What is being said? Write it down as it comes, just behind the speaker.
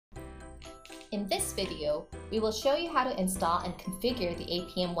In this video, we will show you how to install and configure the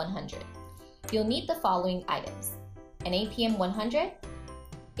APM100. You'll need the following items: an APM100,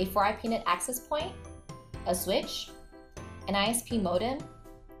 a 4ipnet access point, a switch, an ISP modem,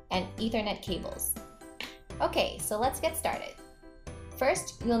 and Ethernet cables. Okay, so let's get started.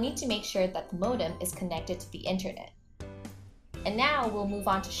 First, you'll need to make sure that the modem is connected to the internet. And now we'll move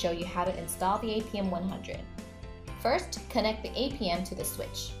on to show you how to install the APM100. First, connect the APM to the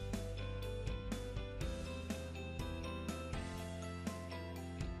switch.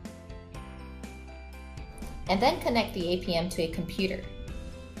 And then connect the APM to a computer.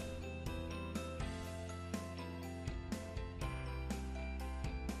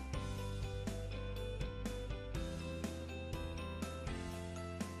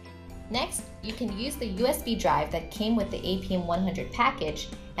 Next, you can use the USB drive that came with the APM100 package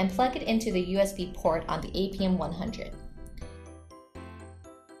and plug it into the USB port on the APM100.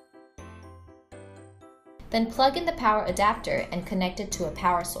 Then plug in the power adapter and connect it to a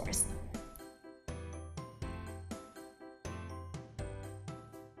power source.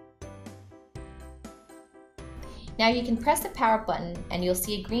 Now you can press the power button and you'll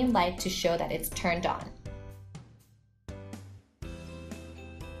see a green light to show that it's turned on.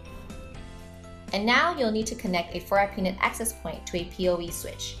 And now you'll need to connect a 4ipnet access point to a PoE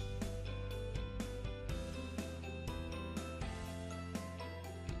switch.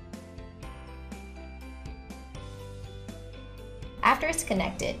 After it's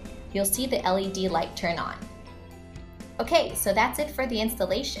connected, you'll see the LED light turn on. Okay, so that's it for the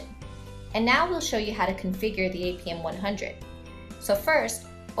installation. And now we'll show you how to configure the APM100. So first,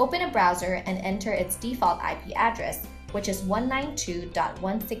 open a browser and enter its default IP address, which is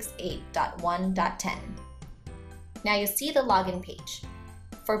 192.168.1.10. Now you'll see the login page.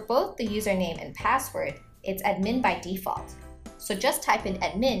 For both the username and password, it's admin by default. So just type in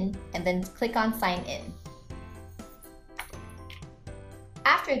admin and then click on sign in.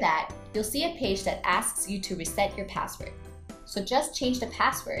 After that, you'll see a page that asks you to reset your password. So just change the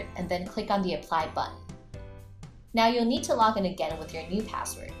password and then click on the apply button. Now you'll need to log in again with your new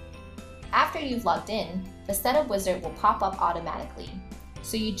password. After you've logged in, the setup wizard will pop up automatically,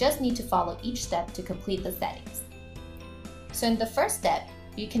 so you just need to follow each step to complete the settings. So in the first step,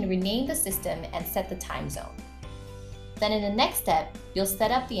 you can rename the system and set the time zone. Then in the next step, you'll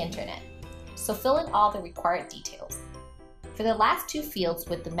set up the internet, so fill in all the required details. For the last two fields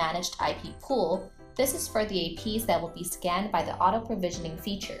with the managed IP pool, this is for the APs that will be scanned by the auto-provisioning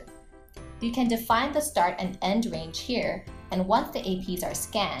feature. You can define the start and end range here, and once the APs are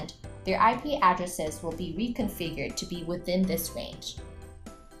scanned, their IP addresses will be reconfigured to be within this range.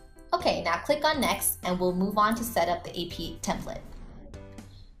 Okay, now click on Next and we'll move on to set up the AP template.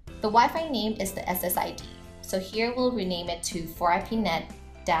 The Wi-Fi name is the SSID, so here we'll rename it to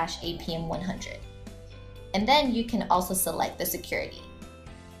 4ipnet-APM100. And then you can also select the security.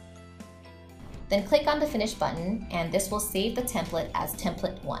 Then click on the Finish button and this will save the template as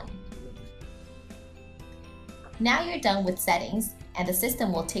Template 1. Now you're done with settings, and the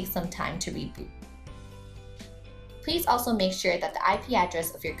system will take some time to reboot. Please also make sure that the IP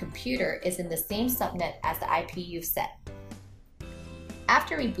address of your computer is in the same subnet as the IP you've set.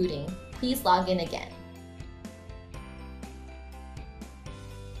 After rebooting, please log in again.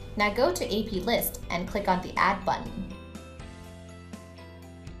 Now go to AP List and click on the Add button.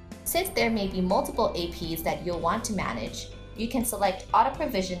 Since there may be multiple APs that you'll want to manage, you can select Auto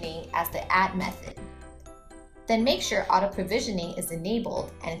Provisioning as the Add method. Then make sure auto provisioning is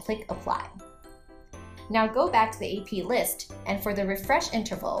enabled and click Apply. Now go back to the AP list and for the refresh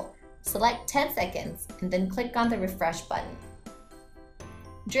interval, select 10 seconds and then click on the refresh button.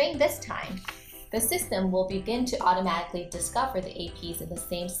 During this time, the system will begin to automatically discover the APs in the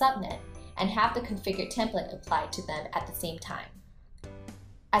same subnet and have the configured template applied to them at the same time.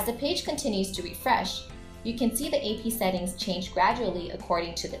 As the page continues to refresh, you can see the AP settings change gradually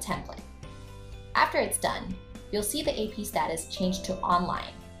according to the template. After it's done, you'll see the AP status change to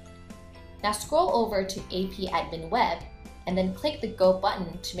online. Now scroll over to AP Admin Web and then click the Go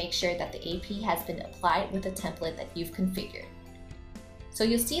button to make sure that the AP has been applied with the template that you've configured. So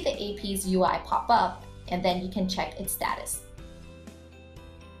you'll see the AP's UI pop up and then you can check its status.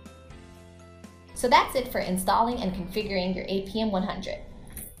 So that's it for installing and configuring your APM100.